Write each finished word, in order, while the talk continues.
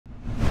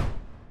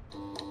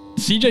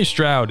CJ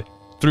Stroud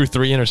threw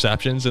 3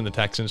 interceptions in the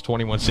Texans'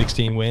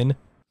 21-16 win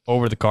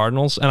over the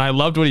Cardinals. And I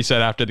loved what he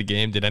said after the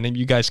game. Did any of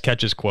you guys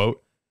catch his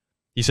quote?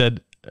 He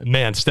said,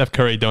 man, Steph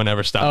Curry don't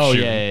ever stop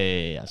shooting.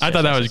 Yeah. I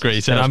thought that was great.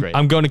 He said,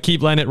 I'm going to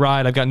keep letting it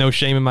ride. I've got no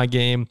shame in my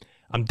game.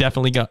 I've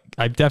definitely got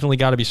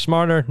to be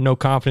smarter. No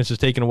confidence is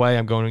taken away.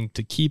 I'm going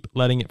to keep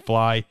letting it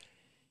fly.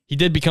 He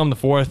did become the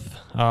fourth.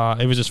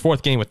 It was his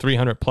fourth game with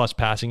 300-plus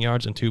passing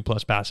yards and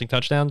 2+ passing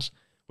touchdowns,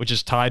 which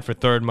is tied for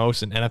third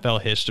most in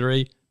NFL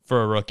history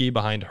for a rookie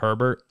behind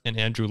Herbert and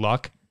Andrew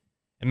Luck.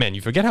 And man,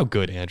 you forget how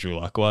good Andrew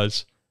Luck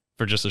was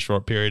for just a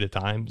short period of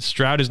time.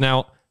 Stroud is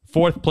now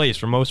fourth place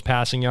for most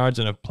passing yards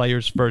in a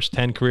player's first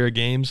 10 career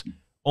games,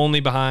 only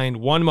behind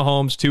 1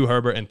 Mahomes, 2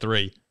 Herbert, and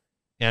 3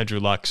 Andrew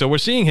Luck. So we're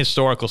seeing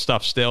historical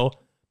stuff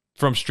still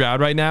from Stroud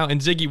right now. And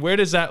Ziggy, where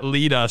does that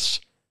lead us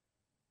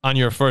on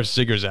your first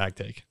Zigger Zag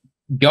take?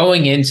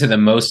 Going into the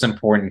most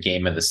important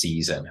game of the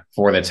season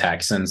for the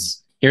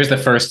Texans, here's the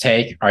first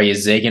take. Are you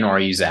zigging or are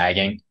you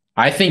zagging?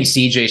 I think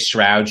CJ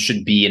Stroud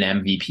should be an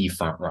MVP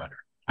frontrunner.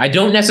 I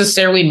don't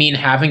necessarily mean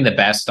having the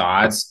best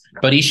odds,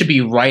 but he should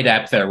be right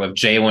up there with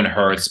Jalen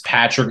Hurts,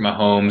 Patrick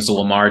Mahomes,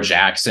 Lamar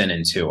Jackson,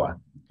 and Tua.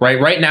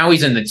 Right now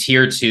he's in the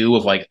tier 2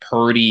 of like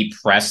Purdy,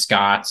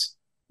 Prescott,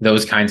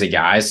 those kinds of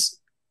guys.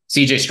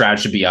 CJ Stroud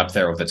should be up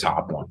there with the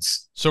top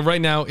ones. So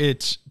right now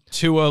it's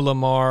Tua,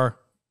 Lamar,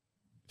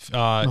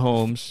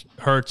 Mahomes,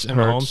 Hurts, and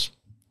Mahomes.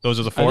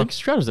 Those are the 4. I think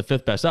Stroud is the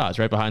 5th best odds,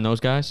 right behind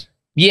those guys.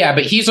 Yeah,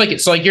 but he's like,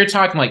 so like you're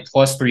talking like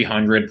plus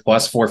 300,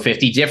 plus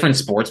 450. Different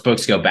sports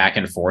books go back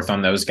and forth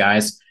on those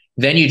guys.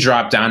 Then you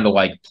drop down to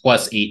like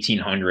plus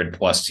 1,800,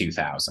 plus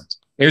 2,000.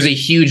 There's a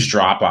huge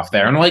drop off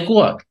there. And like,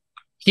 look,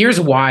 here's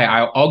why.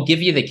 I'll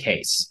give you the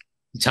case.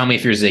 Tell me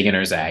if you're zigging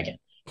or zagging.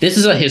 This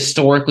is a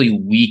historically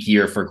weak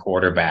year for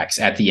quarterbacks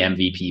at the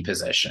MVP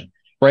position,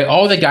 right?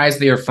 All the guys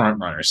that are front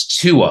runners,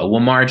 Tua,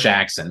 Lamar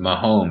Jackson,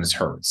 Mahomes,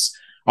 Hurts,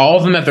 all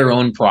of them have their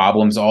own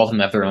problems. All of them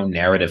have their own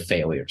narrative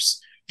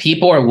failures.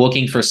 People are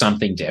looking for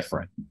something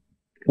different.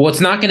 Well,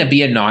 it's not going to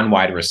be a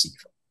non-wide receiver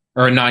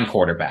or a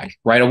non-quarterback,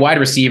 right? A wide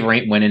receiver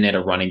ain't winning it.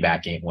 A running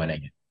back ain't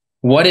winning it.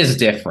 What is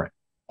different?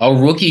 A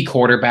rookie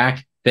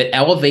quarterback that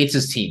elevates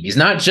his team. He's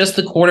not just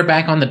the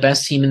quarterback on the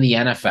best team in the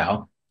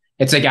NFL.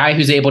 It's a guy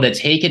who's able to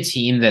take a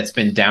team that's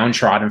been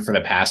downtrodden for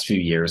the past few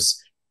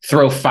years,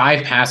 throw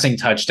 5 passing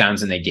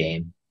touchdowns in the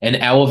game, and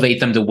elevate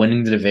them to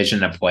winning the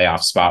division a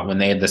playoff spot when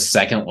they had the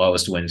second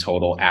lowest win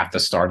total at the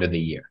start of the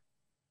year.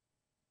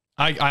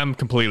 I'm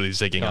completely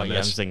zigging on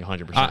this. I'm zigging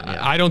 100%.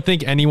 I don't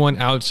think anyone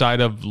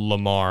outside of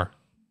Lamar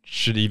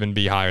should even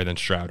be higher than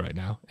Stroud right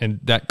now.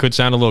 And that could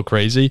sound a little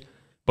crazy,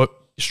 but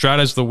Stroud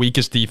has the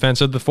weakest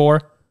defense of the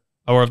 4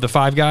 or of the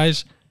 5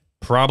 guys,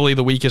 probably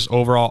the weakest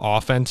overall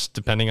offense,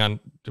 depending on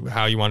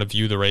how you want to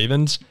view the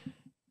Ravens.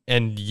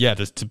 And yeah,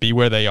 to be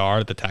where they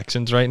are, the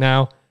Texans right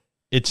now,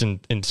 it's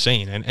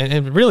insane.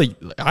 And really,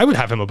 I would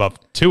have him above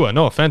Tua.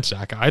 No offense,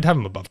 Zach. I'd have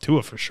him above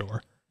Tua for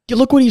sure. Yeah,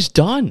 look what he's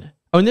done.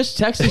 Oh, and this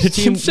Texas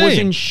team insane. was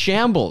in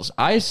shambles.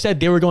 I said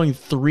they were going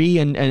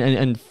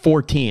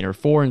 3-14 or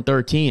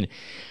 4-13.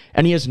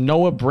 And he has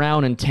Noah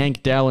Brown and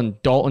Tank Dell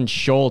and Dalton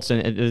Schultz,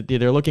 and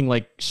they're looking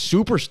like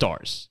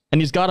superstars.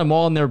 And he's got them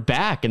all in their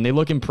back, and they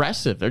look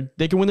impressive.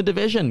 They can win the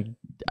division.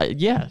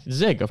 Yeah,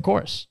 Zig, of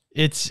course.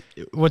 It's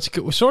what's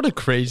sort of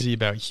crazy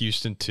about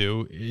Houston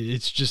too.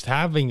 It's just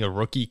having a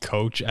rookie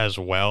coach as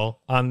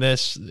well on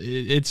this.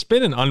 It's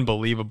been an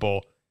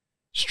unbelievable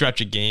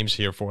stretch of games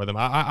here for them.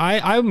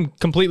 I'm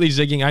completely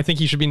zigging. I think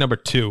he should be number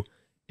 2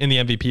 in the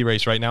MVP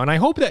race right now. And I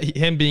hope that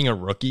him being a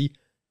rookie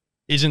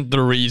isn't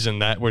the reason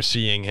that we're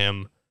seeing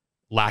him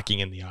lacking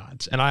in the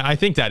odds. And I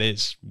think that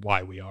is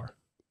why we are.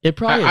 It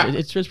probably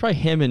is. It's probably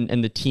him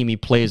and the team he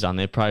plays on.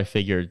 They probably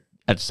figured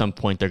at some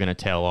point they're going to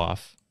tail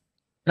off.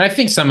 And I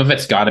think some of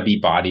it's got to be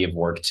body of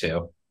work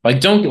too.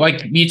 Like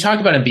you talk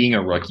about him being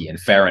a rookie, and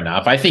fair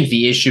enough. I think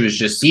the issue is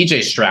just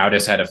CJ Stroud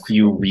has had a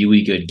few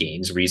really good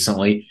games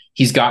recently.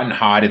 He's gotten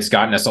hot. It's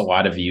gotten us a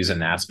lot of views,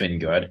 and that's been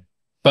good.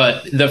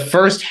 But the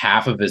first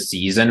half of the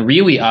season,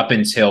 really up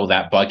until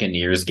that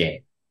Buccaneers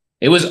game,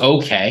 it was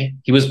okay.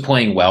 He was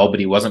playing well, but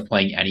he wasn't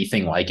playing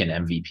anything like an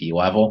MVP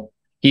level.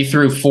 He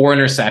threw 4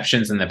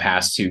 interceptions in the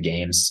past 2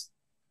 games.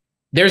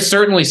 There's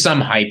certainly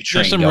some hype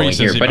train going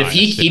here, but if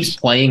he keeps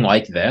playing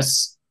like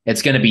this,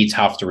 it's going to be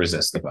tough to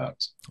resist the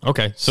vote.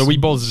 Okay, so we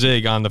both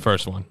zig on the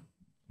first one.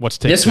 What's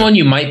take this 2? one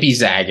you might be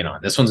zagging on.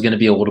 This one's going to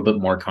be a little bit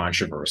more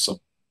controversial.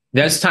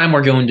 This time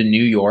we're going to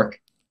New York,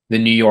 the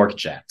New York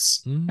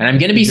Jets. And I'm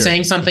going to be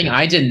saying something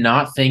I did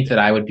not think that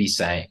I would be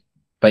saying,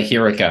 but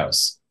here it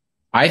goes.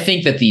 I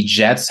think that the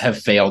Jets have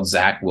failed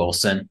Zach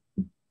Wilson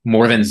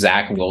more than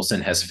Zach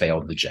Wilson has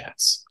failed the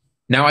Jets.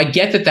 Now, I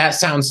get that that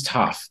sounds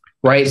tough,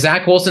 right?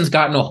 Zach Wilson's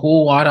gotten a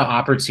whole lot of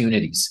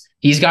opportunities.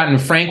 He's gotten,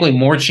 frankly,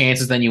 more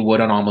chances than you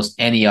would on almost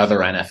any other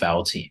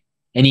NFL team,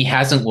 and he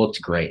hasn't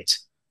looked great.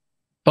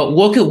 But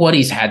look at what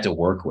he's had to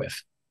work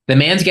with. The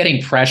man's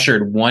getting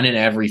pressured 1 in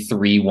every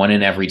 3, 1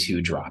 in every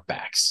 2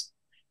 dropbacks.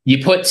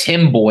 You put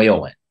Tim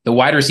Boyle in. The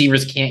wide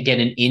receivers can't get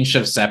an inch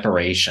of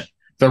separation.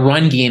 The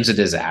run game's a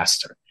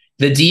disaster.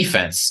 The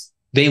defense,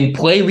 They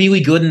play really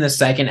good in the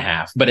second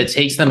half, but it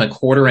takes them a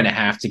quarter and a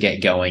half to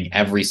get going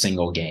every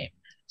single game.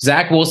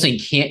 Zach Wilson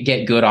can't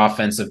get good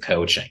offensive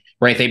coaching,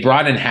 right? They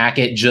brought in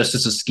Hackett just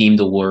as a scheme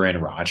to lure in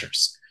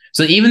Rodgers.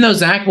 So even though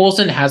Zach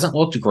Wilson hasn't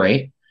looked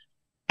great,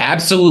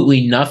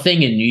 absolutely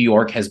nothing in New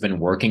York has been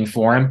working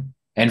for him.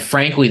 And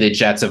frankly, the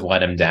Jets have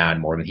let him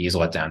down more than he's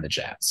let down the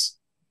Jets.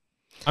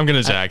 I'm going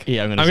to zag.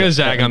 I'm going to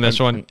zag on this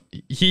one.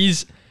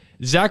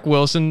 Zach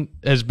Wilson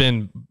has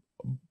been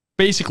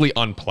basically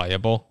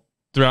unplayable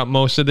throughout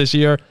most of this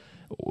year.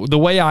 The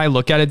way I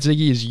look at it,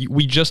 Ziggy, is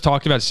we just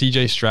talked about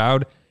CJ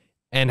Stroud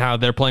and how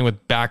they're playing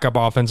with backup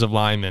offensive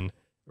linemen,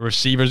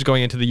 receivers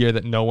going into the year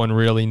that no one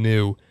really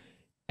knew,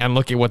 and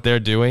look at what they're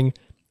doing.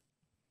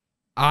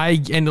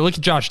 And look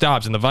at Josh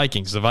Dobbs and the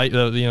Vikings. The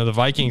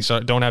Vikings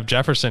don't have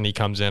Jefferson. He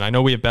comes in. I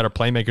know we have better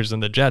playmakers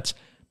than the Jets,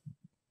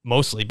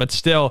 mostly, but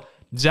still,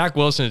 Zach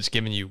Wilson is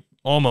giving you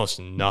almost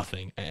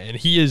nothing, and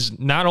he is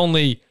not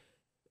only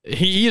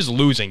he is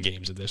losing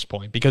games at this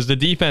point because the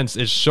defense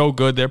is so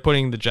good. They're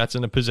putting the Jets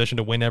in a position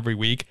to win every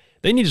week.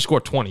 They need to score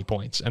 20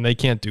 points, and they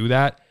can't do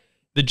that.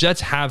 The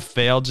Jets have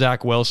failed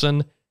Zach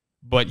Wilson,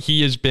 but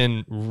he has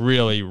been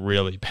really,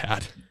 really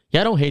bad.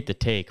 Yeah, I don't hate the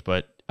take,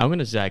 but I'm going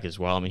to zag as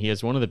well. I mean, he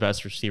has one of the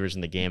best receivers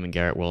in the game in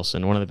Garrett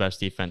Wilson, one of the best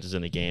defenses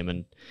in the game,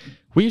 and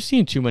we've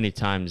seen too many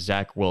times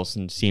Zach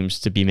Wilson seems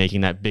to be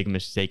making that big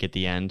mistake at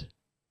the end,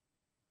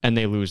 and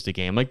they lose the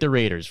game. Like the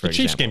Raiders, for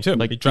example. The Chiefs game, too.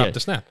 Like, he dropped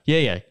the snap.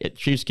 Yeah.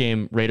 Chiefs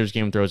game, Raiders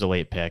game, throws a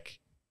late pick.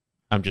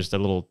 I'm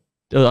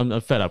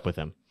fed up with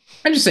him.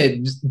 I just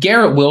say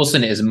Garrett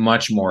Wilson is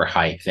much more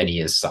hype than he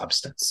is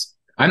substance.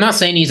 I'm not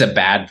saying he's a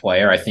bad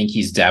player. I think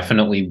he's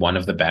definitely one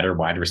of the better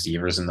wide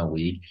receivers in the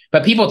league.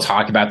 But people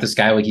talk about this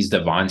guy like he's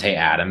Devontae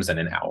Adams and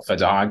an alpha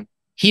dog.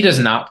 He does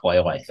not play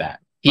like that.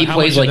 He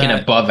plays like an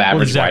above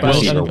average wide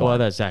receiver.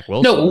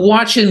 No,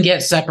 watch him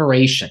get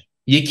separation.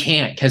 You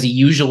can't because he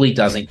usually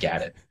doesn't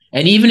get it.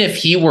 And even if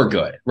he were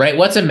good, right?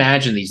 Let's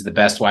imagine he's the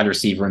best wide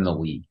receiver in the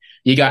league.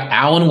 You got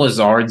Allen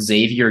Lazard,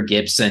 Xavier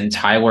Gibson,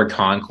 Tyler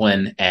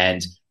Conklin,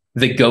 and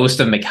the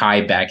ghost of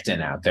Mekhi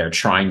Becton out there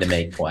trying to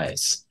make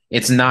plays.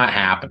 It's not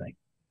happening.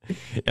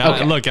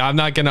 Okay. Look, I'm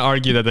not going to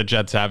argue that the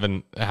Jets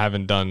haven't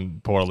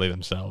done poorly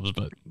themselves,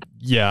 but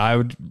yeah, I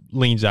would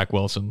lean Zach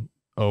Wilson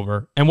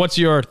over. And what's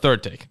your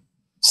third take?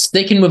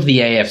 Sticking with the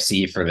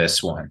AFC for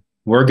this one,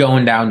 we're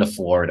going down to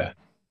Florida.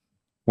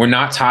 We're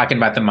not talking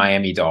about the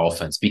Miami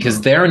Dolphins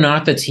because they're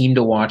not the team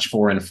to watch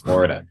for in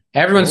Florida.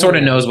 Everyone sort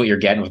of knows what you're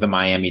getting with the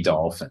Miami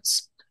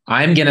Dolphins.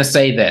 I'm going to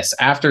say this.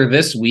 After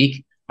this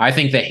week, I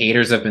think the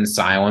haters have been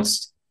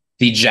silenced.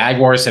 The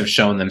Jaguars have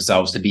shown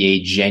themselves to be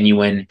a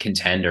genuine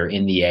contender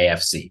in the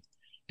AFC.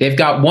 They've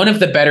got one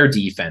of the better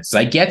defenses.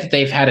 I get that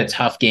they've had a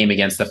tough game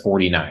against the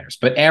 49ers,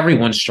 but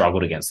everyone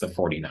struggled against the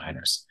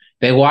 49ers.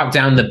 They locked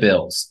down the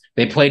Bills.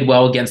 They played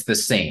well against the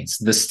Saints,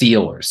 the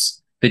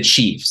Steelers, the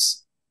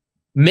Chiefs.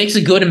 Makes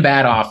a good and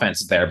bad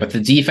offense there, but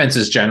the defense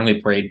has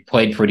generally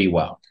played pretty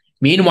well.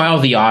 Meanwhile,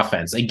 the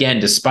offense, again,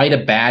 despite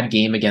a bad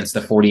game against the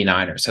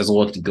 49ers, has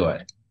looked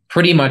good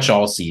pretty much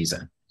all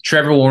season.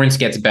 Trevor Lawrence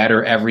gets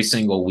better every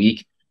single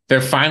week.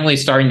 They're finally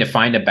starting to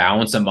find a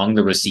balance among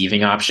the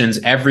receiving options.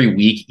 Every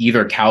week,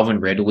 either Calvin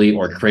Ridley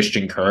or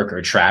Christian Kirk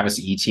or Travis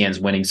Etienne's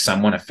winning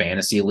someone a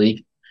fantasy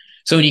league.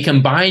 So when you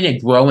combine a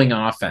growing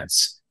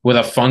offense with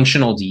a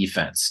functional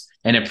defense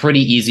and a pretty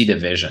easy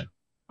division,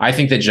 I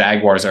think the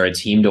Jaguars are a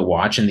team to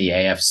watch in the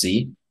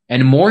AFC.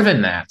 And more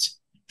than that,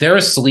 they're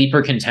a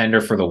sleeper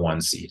contender for the 1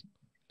 seed.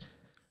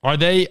 Are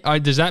they?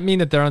 Does that mean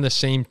that they're on the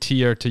same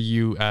tier to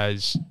you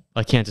as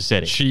like Kansas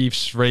City,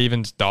 Chiefs,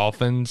 Ravens,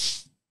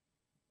 Dolphins?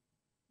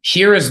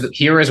 Here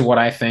is what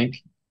I think.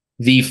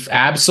 The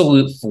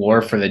absolute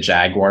floor for the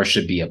Jaguars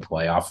should be a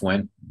playoff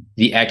win.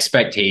 The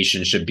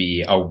expectation should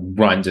be a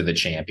run to the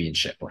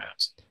championship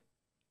rounds.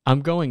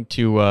 I'm going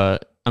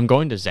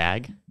to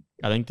zag.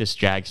 I think this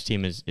Jags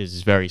team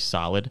is very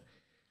solid.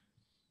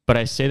 But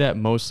I say that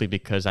mostly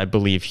because I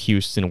believe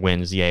Houston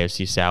wins the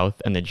AFC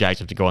South and the Jags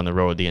have to go on the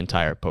road the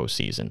entire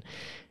postseason.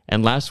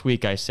 And last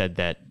week I said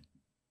that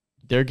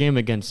their game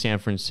against San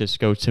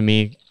Francisco, to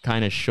me,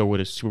 kind of showed what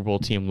a Super Bowl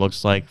team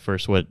looks like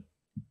versus what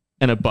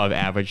an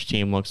above-average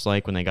team looks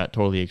like when they got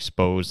totally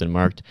exposed and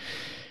marked.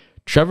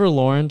 Trevor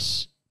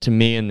Lawrence, to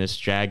me, and this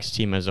Jags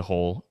team as a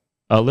whole,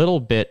 a little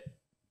bit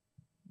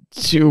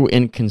too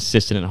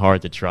inconsistent and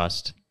hard to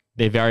trust.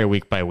 They vary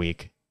week by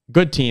week.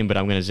 Good team, but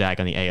I'm going to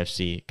zag on the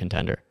AFC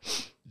contender.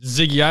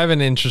 Ziggy, I have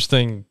an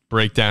interesting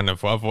breakdown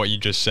of what you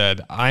just said.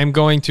 I'm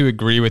going to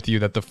agree with you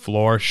that the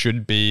floor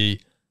should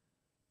be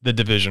the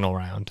divisional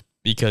round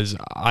because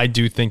I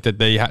do think that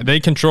they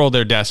control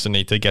their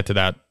destiny to get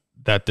to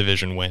that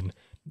division win.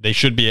 They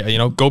should be,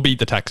 go beat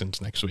the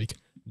Texans next week.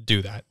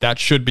 Do that. That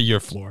should be your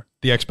floor.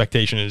 The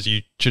expectation is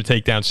you should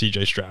take down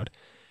CJ Stroud.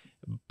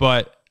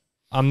 But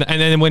and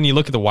then when you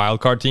look at the wild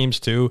card teams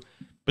too,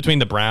 between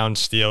the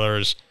Browns,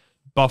 Steelers,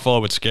 Buffalo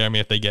would scare me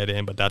if they get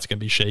in, but that's going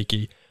to be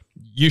shaky.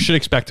 You should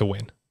expect to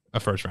win a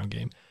first-round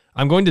game.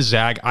 I'm going to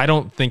zag. I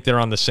don't think they're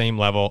on the same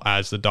level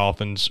as the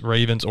Dolphins,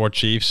 Ravens, or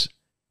Chiefs.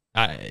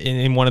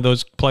 In one of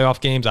those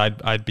playoff games,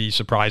 I'd be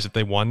surprised if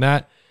they won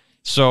that.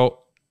 So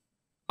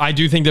I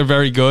do think they're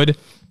very good,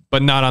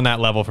 but not on that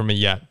level for me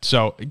yet.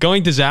 So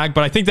going to Zag,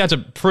 but I think that's a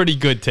pretty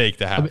good take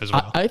to have as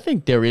well. I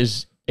think there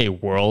is a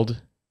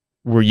world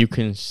where you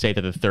can say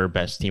they're the third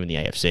best team in the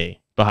AFC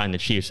behind the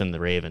Chiefs and the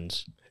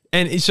Ravens.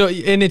 And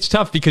it's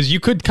tough because you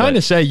could kind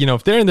of say,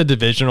 if they're in the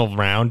divisional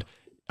round,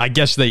 I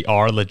guess they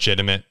are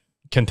legitimate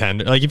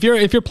contender. Like if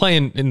you're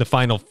playing in the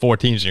final 4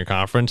 teams in your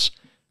conference,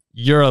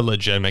 you're a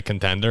legitimate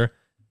contender.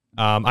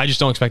 I just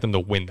don't expect them to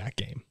win that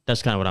game.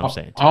 That's kind of what I'm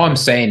saying. All I'm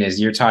saying is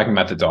you're talking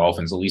about the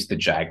Dolphins. At least the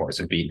Jaguars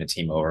have beaten a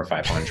team over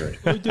 500.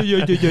 Oh,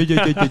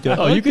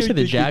 you could say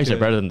the Jags are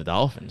better than the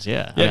Dolphins.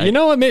 Yeah. Yeah. You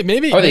know what?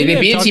 Maybe. They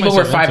beat a team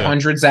over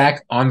 500,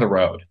 Zach, on the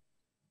road.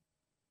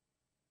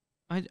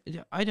 I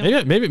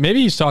don't.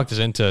 Maybe he's talked us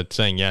into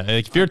saying,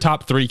 like, if you're a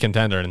top 3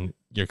 contender in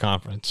your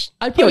conference,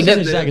 I'd probably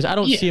say Zach, because I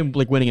don't see him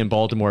like winning in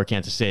Baltimore or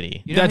Kansas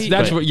City. You know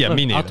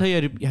me neither. I'll tell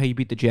you how you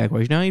beat the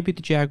Jaguars. You know how you beat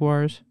the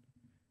Jaguars?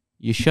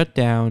 You shut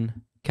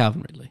down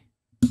Calvin Ridley.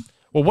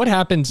 Well, what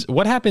happens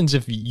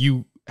if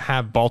you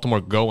have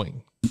Baltimore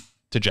going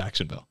to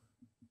Jacksonville?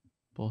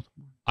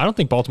 Baltimore. I don't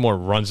think Baltimore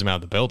runs them out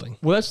of the building.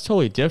 Well, that's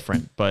totally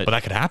different, but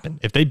that could happen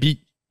if they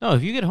beat. No,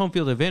 if you get home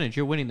field advantage,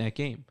 you're winning that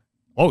game.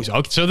 Oh,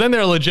 so then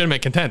they're a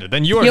legitimate contender.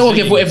 Then you are. Yeah, look,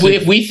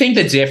 if we think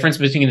the difference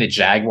between the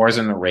Jaguars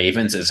and the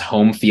Ravens is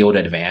home field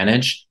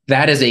advantage,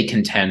 that is a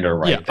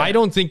contender there. I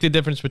don't think the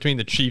difference between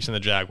the Chiefs and the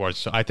Jaguars.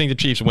 So I think the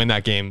Chiefs win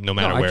that game no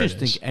matter where it is. I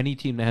just think any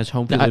team that has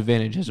home field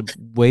advantage has a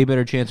way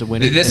better chance of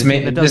winning. This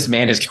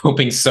man is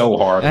coping so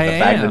hard with the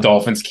fact the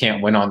Dolphins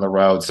can't win on the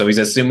road. So he's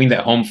assuming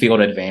that home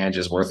field advantage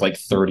is worth like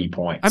 30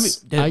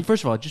 points. I mean,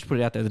 first of all, just put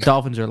it out there. The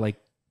Dolphins are like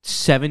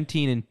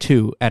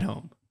 17-2 at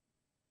home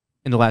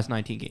in the last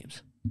 19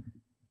 games.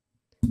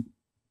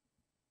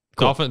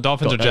 Cool.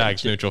 Dolphins or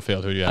Jags, neutral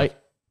field. Who do you have?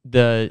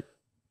 You're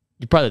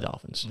probably the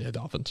Dolphins. Yeah,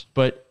 Dolphins.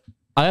 But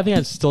I think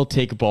I'd still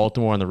take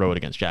Baltimore on the road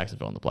against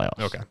Jacksonville in the playoffs.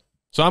 Okay.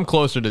 So I'm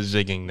closer to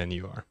zigging than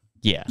you are.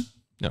 Yeah.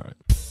 All right.